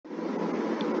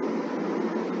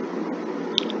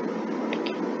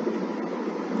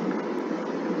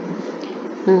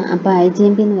അപ്പോൾ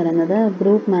IGMP എന്ന് പറയുന്നത്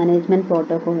ഗ്രൂപ്പ് മാനേജ്മെൻറ്റ്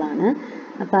പ്രോട്ടോക്കോളാണ്.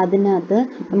 അപ്പോൾ അതിനകത്ത്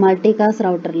മൾട്ടികാസ്റ്റ്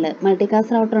റൗട്ടർ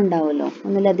ഉണ്ടാവുമല്ലോ,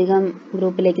 ഒന്നിലധികം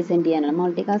ഗ്രൂപ്പിലേക്ക് സെൻഡ് ചെയ്യാനുള്ള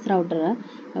മൾട്ടികാസ്റ്റ് റൗട്ടർ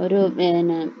ഒരു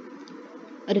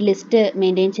ലിസ്റ്റ്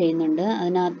മെയിൻറ്റെയിൻ ചെയ്യുന്നുണ്ട്.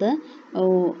 അതിനകത്ത്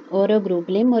ഓരോ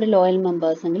ഗ്രൂപ്പിലെയും ഒരു ലോയൽ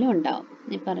മെമ്പേഴ്സെങ്കിലും ഉണ്ടാവും.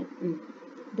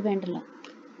 ഇത് വേണ്ടല്ലോ.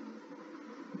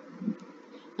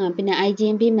 പിന്നെ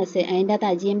IGMP മെസ്സേജ്, അതിൻ്റെ അകത്ത്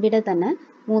IGMPയുടെ തന്നെ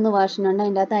 3 വേർഷൻ ഉണ്ട്.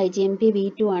 അതിൻ്റെ അകത്ത് IGMP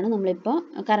V2 ആണ് നമ്മളിപ്പോൾ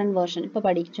കറണ്ട് വേർഷൻ ഇപ്പോൾ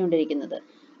പഠിച്ചുകൊണ്ടിരിക്കുന്നത്.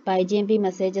 അപ്പോൾ IGMP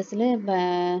മെസ്സേജസിൽ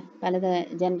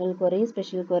general query,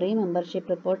 special query, membership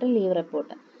report, leave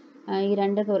report,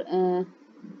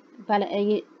 ഈ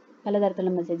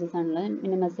പലതരത്തിലുള്ള മെസ്സേജസ് ആണുള്ളത്.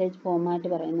 പിന്നെ മെസ്സേജ് ഫോർമാറ്റ്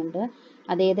പറയുന്നുണ്ട്,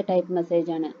 അതേത് ടൈപ്പ്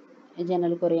മെസ്സേജാണ്,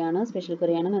 ജനറൽ ക്വറിയാണോ, സ്പെഷ്യൽ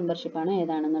ക്വറിയാണോ, മെമ്പർഷിപ്പാണോ,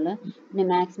 ഏതാണെന്നുള്ളത്. പിന്നെ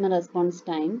maximum response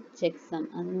time, check some,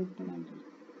 അതൊന്നും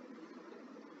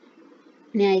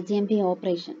പിന്നെ IGMP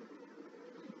ഓപ്പറേഷൻ.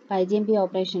 അപ്പോൾ IGMP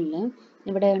ഓപ്പറേഷനിൽ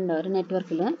ഇവിടെ ഉണ്ട് ഒരു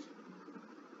നെറ്റ്വർക്കിൽ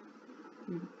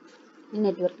ഈ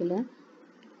നെറ്റ്വർക്കിൽ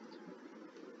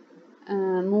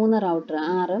 3 router,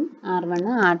 R1,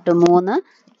 R2,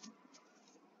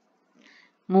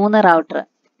 3 router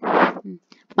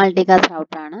multicast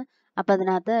റൗട്ടറാണ്. അപ്പോൾ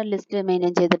അതിനകത്ത് ലിസ്റ്റ്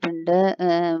മെയിൻറ്റെയിൻ ചെയ്തിട്ടുണ്ട്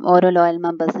ഓരോ ലോയൽ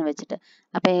മെമ്പേഴ്സിനെ വെച്ചിട്ട്.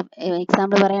 അപ്പോൾ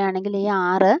എക്സാമ്പിൾ പറയുകയാണെങ്കിൽ ഈ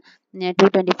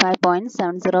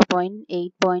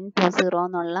 225.70.8.20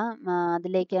 എന്നുള്ള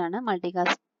അതിലേക്കാണ്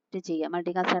മൾട്ടികാസ്റ്റ് ചെയ്യുക.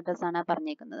 മൾട്ടികാസ്റ്റ് അഡ്രസ് ആണ്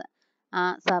പറഞ്ഞേക്കുന്നത്, ആ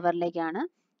സർവറിലേക്കാണ്.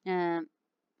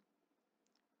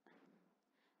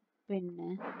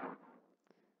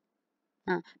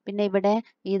 പിന്നെ ഇവിടെ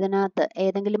ഇതിനകത്ത്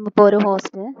ഏതെങ്കിലും ഇപ്പോൾ ഒരു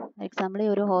ഹോസ്റ്റ്, എക്സാമ്പിൾ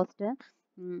ഒരു ഹോസ്റ്റ്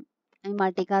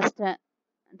മൾട്ടികാസ്റ്റ്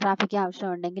ട്രാഫിക്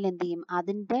ആവശ്യമുണ്ടെങ്കിൽ എന്ത് ചെയ്യും,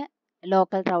 അതിൻ്റെ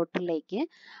ലോക്കൽ റൗട്ടറിലേക്ക്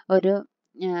ഒരു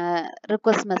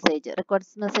റിക്വസ്റ്റ്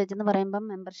മെസ്സേജ് എന്ന് പറയുമ്പം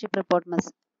മെമ്പർഷിപ്പ്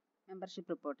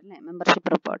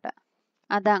റിപ്പോർട്ട്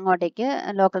അത് അങ്ങോട്ടേക്ക്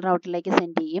ലോക്കൽ റൗട്ടറിലേക്ക്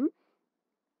സെൻഡ് ചെയ്യും.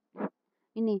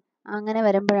 ഇനി അങ്ങനെ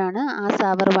വരുമ്പോഴാണ് ആ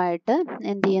സർവറുമായിട്ട്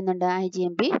എന്ത് ചെയ്യുന്നുണ്ട്,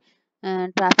 IGMP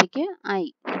ട്രാഫിക് ആയി.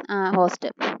 ഹോസ്റ്റ്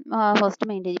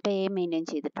മെയിൻറ്റെയിൻ, ഇപ്പോൾ A മെയിൻറ്റെയിൻ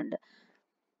ചെയ്തിട്ടുണ്ട്.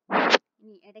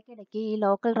 ഇനി ഇടയ്ക്കിടയ്ക്ക് ഈ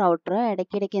ലോക്കൽ റൗട്ടർ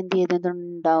ഇടയ്ക്കിടയ്ക്ക് എന്ത്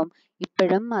ചെയ്തിട്ടുണ്ടാവും,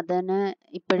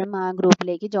 ഇപ്പോഴും ആ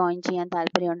ഗ്രൂപ്പിലേക്ക് ജോയിൻ ചെയ്യാൻ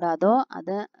താല്പര്യമുണ്ടോ, അതോ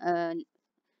അത്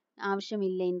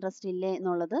ആവശ്യമില്ല, ഇൻട്രസ്റ്റ് ഇല്ലേ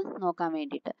എന്നുള്ളത് നോക്കാൻ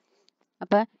വേണ്ടിയിട്ട്.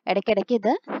 അപ്പോൾ ഇടയ്ക്കിടയ്ക്ക്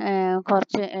ഇത്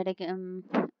കുറച്ച്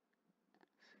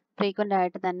ഫ്രീക്വൻ്റ്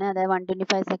ആയിട്ട് തന്നെ, അതായത്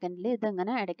 125 സെക്കൻഡിൽ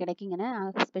ഇതിങ്ങനെ ഇടയ്ക്കിടയ്ക്ക് ഇങ്ങനെ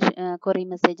ക്വറി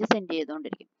മെസ്സേജ് സെൻഡ്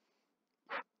ചെയ്തുകൊണ്ടിരിക്കും.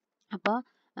 അപ്പോൾ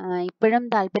ഇപ്പോഴും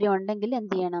താല്പര്യം ഉണ്ടെങ്കിൽ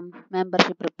എന്ത് ചെയ്യണം,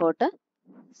 മെമ്പർഷിപ്പ് റിപ്പോർട്ട്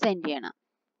സെൻഡ് ചെയ്യണം.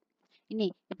 ഇനി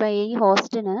ഇപ്പോൾ ഈ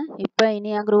ഹോസ്റ്റിന്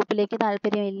ഇനി ആ ഗ്രൂപ്പിലേക്ക്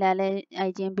താല്പര്യമില്ല, അല്ലെ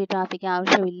IGMP ട്രാഫിക്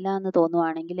ആവശ്യമില്ല എന്ന്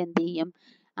തോന്നുവാണെങ്കിൽ എന്ത് ചെയ്യും,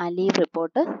 ആ ലീവ്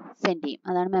റിപ്പോർട്ട് സെൻഡ് ചെയ്യും.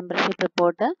 അതാണ് മെമ്പർഷിപ്പ്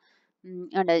റിപ്പോർട്ട്.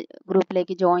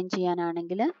 ഗ്രൂപ്പിലേക്ക് ജോയിൻ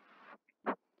ചെയ്യാനാണെങ്കിൽ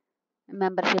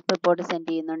മെമ്പർഷിപ്പ് റിപ്പോർട്ട് സെൻഡ്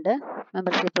ചെയ്യുന്നുണ്ട്. അത്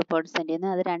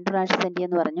 2 പ്രാവശ്യം സെൻഡ്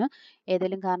ചെയ്യുമെന്ന് പറഞ്ഞു.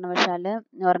 ഏതെങ്കിലും കാരണവശാൽ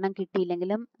ഒരെണ്ണം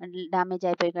കിട്ടിയില്ലെങ്കിലും ഡാമേജ്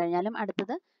ആയിപ്പോയി കഴിഞ്ഞാലും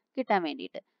അടുത്തത് കിട്ടാൻ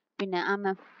വേണ്ടിയിട്ട്. പിന്നെ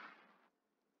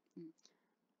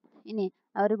ഇനി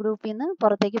ആ ഒരു ഗ്രൂപ്പിൽ നിന്ന്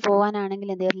പുറത്തേക്ക് പോകാനാണെങ്കിൽ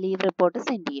എന്ത് ചെയ്യും, ലീവ് റിപ്പോർട്ട്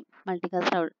സെൻഡ് ചെയ്യും.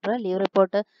 മൾട്ടികാസ്റ്റ് റൗട്ടർ ലീവ്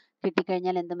റിപ്പോർട്ട്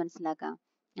കിട്ടിക്കഴിഞ്ഞാൽ എന്ത് മനസ്സിലാക്കാം,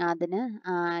 അതിന്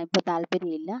ഇപ്പോൾ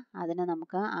താല്പര്യമില്ല, അതിനെ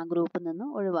നമുക്ക് ആ ഗ്രൂപ്പിൽ നിന്ന്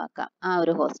ഒഴിവാക്കാം, ആ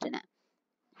ഒരു ഹോസ്റ്റിനെ.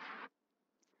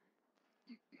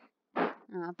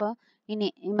 അപ്പോൾ ഇനി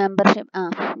ഈ മെമ്പർഷിപ്പ്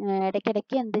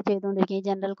ഇടയ്ക്കിടയ്ക്ക് എന്ത് ചെയ്തുകൊണ്ടിരിക്കും, ഈ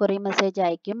ജനറൽ ക്വറി മെസ്സേജ്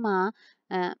അയക്കും.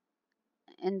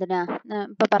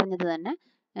 ഇപ്പോൾ പറഞ്ഞത് തന്നെ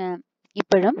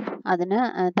ഇപ്പോഴും അതിന്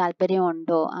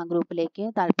താല്പര്യമുണ്ടോ, ആ ഗ്രൂപ്പിലേക്ക്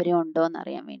താല്പര്യമുണ്ടോ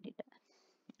എന്നറിയാൻ വേണ്ടിയിട്ട്.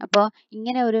 അപ്പോൾ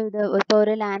ഇങ്ങനെ ഇപ്പോൾ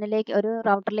ഒരു ലാനിലേക്ക്, ഒരു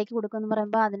റൗട്ടറിലേക്ക് കൊടുക്കുമെന്ന്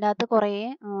പറയുമ്പോൾ അതിൻ്റെ അകത്ത് കുറേ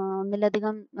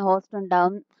ഒന്നിലധികം ഹോസ്റ്റ്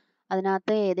ഉണ്ടാവും.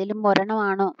 അതിനകത്ത് ഏതെങ്കിലും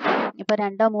ഒരെണ്ണമാണോ, ഇപ്പോൾ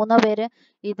 2 or 3 പേര്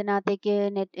ഇതിനകത്തേക്ക്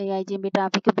IGMP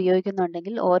ട്രാഫിക്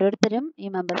ഉപയോഗിക്കുന്നുണ്ടെങ്കിൽ ഓരോരുത്തരും ഈ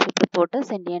മെമ്പർഷിപ്പ് റിപ്പോർട്ട്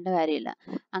സെൻഡ് ചെയ്യേണ്ട കാര്യമില്ല.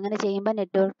 അങ്ങനെ ചെയ്യുമ്പോൾ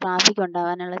നെറ്റ്വർക്ക് ട്രാഫിക്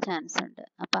ഉണ്ടാകാനുള്ള ചാൻസ് ഉണ്ട്.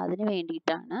 അപ്പോൾ അതിന്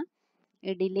വേണ്ടിയിട്ടാണ് ഈ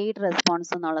ഡിലേയ്ഡ്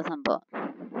റെസ്പോൺസ് എന്നുള്ള സംഭവം.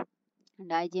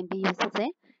 IGMP uses a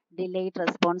delayed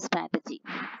response strategy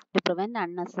to prevent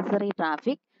unnecessary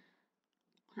traffic.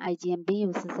 IGMP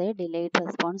uses a delayed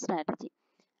response strategy.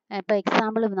 ഇപ്പോൾ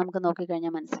എക്സാമ്പിൾ നമുക്ക്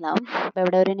നോക്കിക്കഴിഞ്ഞാൽ മനസ്സിലാവും. ഇപ്പോൾ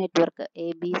ഇവിടെ ഒരു നെറ്റ്വർക്ക്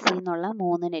ABC എന്നുള്ള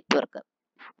 3 നെറ്റ്വർക്ക്.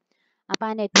 അപ്പോൾ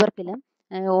ആ നെറ്റ്വർക്കിൽ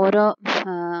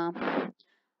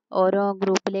ഓരോ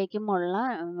ഗ്രൂപ്പിലേക്കുമുള്ള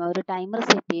ഒരു ടൈമർ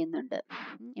സെറ്റ് ചെയ്യുന്നുണ്ട്.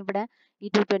 ഇവിടെ ഈ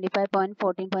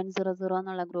 225.14.00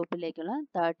 എന്നുള്ള ഗ്രൂപ്പിലേക്കുള്ള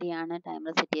 30 ആണ്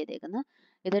ടൈമർ സെറ്റ് ചെയ്തേക്കുന്നത്.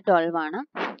 ഇത് 12 ആണ്.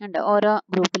 ഓരോ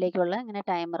ഗ്രൂപ്പിലേക്കുള്ള ഇങ്ങനെ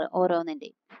ടൈമർ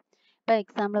ഓരോന്നിൻ്റെയും. ഇപ്പോൾ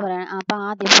എക്സാമ്പിൾ പറയാം. അപ്പോൾ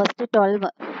ഫസ്റ്റ് 12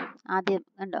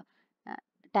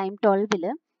 ടൈം 12ൽ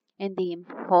എന്ത് ചെയ്യും,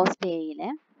 ഹോസ്റ്റ് എയിലെ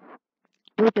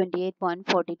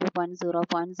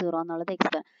 228.42.0.0 എന്നുള്ളത്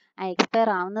എക്സ്പയർ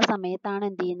ആവുന്ന സമയത്താണ്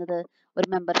എന്ത് ചെയ്യുന്നത്, ഒരു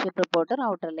മെമ്പർഷിപ്പ് റിപ്പോർട്ട്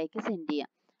റൗട്ടറിലേക്ക് സെൻഡ് ചെയ്യുക.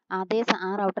 ആ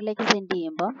റൗട്ടറിലേക്ക് സെൻഡ്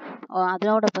ചെയ്യുമ്പോൾ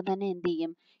അതിനോടൊപ്പം തന്നെ എന്ത്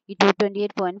ചെയ്യും, ഈ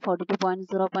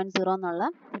 228.42.0.0 എന്നുള്ള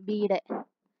ബിയുടെ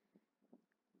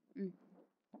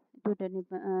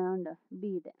 220 ഉണ്ട്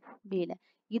ബിയുടെ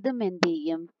ഇതും എന്ത്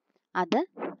ചെയ്യും, അത്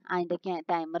അതിൻ്റെ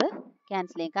ടൈമർ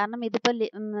ക്യാൻസൽ ചെയ്യും. കാരണം ഇതിപ്പോൾ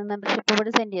മെമ്പർഷിപ്പ്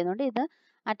കൂടി സെൻഡ് ചെയ്യുന്നതുകൊണ്ട് ഇത്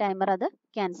ആ ടൈമർ അത്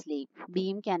ക്യാൻസൽ ചെയ്യും,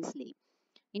 ബിയും ക്യാൻസൽ ചെയ്യും.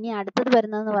 ഇനി അടുത്തത്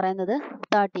വരുന്നതെന്ന് പറയുന്നത്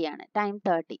 30 ആണ്, ടൈം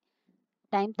 30.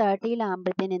 ടൈം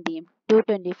 30-ലാകുമ്പോഴത്തേന് എന്ത് ചെയ്യും,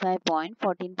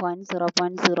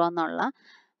 225.14.0.0 എന്നുള്ള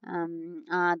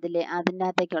അതിൻ്റെ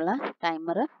അകത്തേക്കുള്ള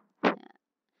ടൈമർ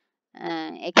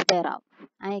എക്സ്പയർ ആവും.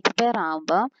 ആ എക്സ്പയർ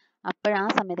ആവുമ്പോൾ ആ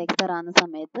സമയത്ത് എക്സ്പയർ ആവുന്ന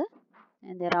സമയത്ത്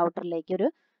റൗട്ടറിലേക്ക് ഒരു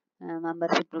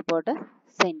മെമ്പർഷിപ്പ് റിപ്പോർട്ട്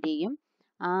സെൻഡ് ചെയ്യും.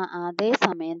 അതേ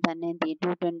സമയം തന്നെ എന്ത് ചെയ്യും,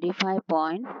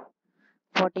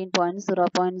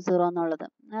 225.14.0.0 എന്നുള്ളത്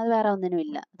അത് വേറെ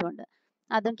ഒന്നിനുമില്ല, അതുകൊണ്ട്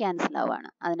അതും ക്യാൻസൽ ആവുകയാണ്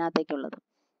അതിനകത്തേക്കുള്ളത്.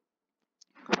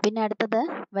 പിന്നെ അടുത്തത്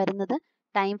വരുന്നത്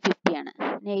ടൈം 50 ആണ്.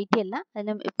 80 അല്ല,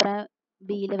 അതിന് ഇപ്പുറം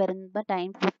ബിയിൽ വരുമ്പോൾ ടൈം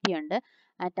 50 ഉണ്ട്.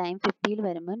 ആ ടൈം 50-ൽ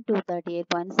വരുമ്പോൾ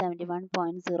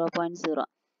 238.71.0.0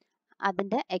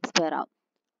 അതിൻ്റെ എക്സ്പയർ ആവും.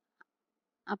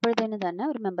 അപ്പോഴത്തേന് തന്നെ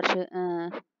ഒരു മെമ്പർഷിപ്പ്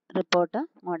റിപ്പോർട്ട്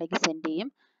അങ്ങോട്ടേക്ക് സെൻഡ് ചെയ്യും.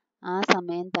 ആ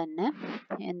സമയം തന്നെ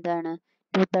എന്താണ്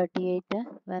 238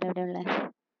 വേറെ എവിടെയുള്ള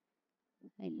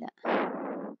ഇല്ല.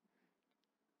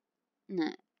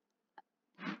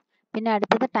 പിന്നെ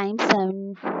അടുത്തത് ടൈം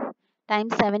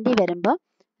 70 വരുമ്പോൾ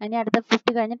അതിന് അടുത്ത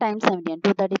 50 കഴിഞ്ഞ് ടൈം 70 ആണ്,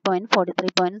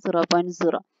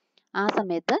 230.43.0.0. ആ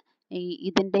സമയത്ത്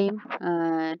ഇതിൻ്റെയും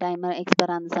ടൈമർ എക്സ്പയർ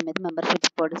ആകുന്ന സമയത്ത് മെമ്പർഷിപ്പ്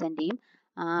റിപ്പോർട്ട് സെൻഡ് ചെയ്യും.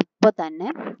 അപ്പോൾ തന്നെ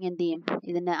എന്ത് ചെയ്യും,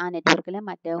 ഇതിൻ്റെ ആ നെറ്റ്വർക്കിലെ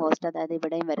മറ്റേ ഹോസ്റ്റ്, അതായത്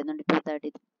ഇവിടെയും വരുന്നുണ്ട്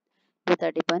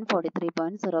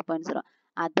 230.43.0.0,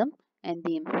 അതും എന്ത്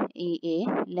ചെയ്യും, ഈ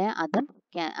എയിലെ അതും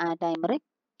ടൈമർ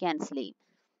ക്യാൻസൽ ചെയ്യും.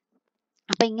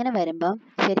 അപ്പം ഇങ്ങനെ വരുമ്പം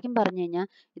ശരിക്കും പറഞ്ഞു കഴിഞ്ഞാൽ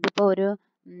ഇതിപ്പോൾ ഒരു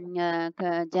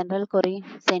ജനറൽ ക്വറി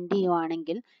സെൻഡ്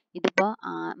ചെയ്യുവാണെങ്കിൽ ഇതിപ്പോൾ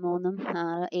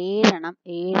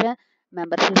 7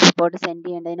 മെമ്പർഷിപ്പ് റിപ്പോർട്ട് സെൻഡ്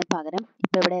ചെയ്യേണ്ടതിന് പകരം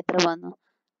ഇപ്പോൾ ഇവിടെ എത്ര വന്നു,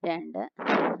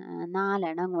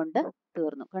 4 കൊണ്ട്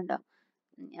തീർന്നു. കണ്ടോ,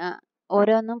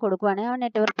 ഓരോന്നും കൊടുക്കുവാണെങ്കിൽ ആ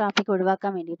നെറ്റ്വർക്ക് ട്രാഫിക്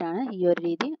ഒഴിവാക്കാൻ വേണ്ടിയിട്ടാണ് ഈ ഒരു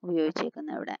രീതി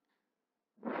ഉപയോഗിച്ചേക്കുന്നത് ഇവിടെ.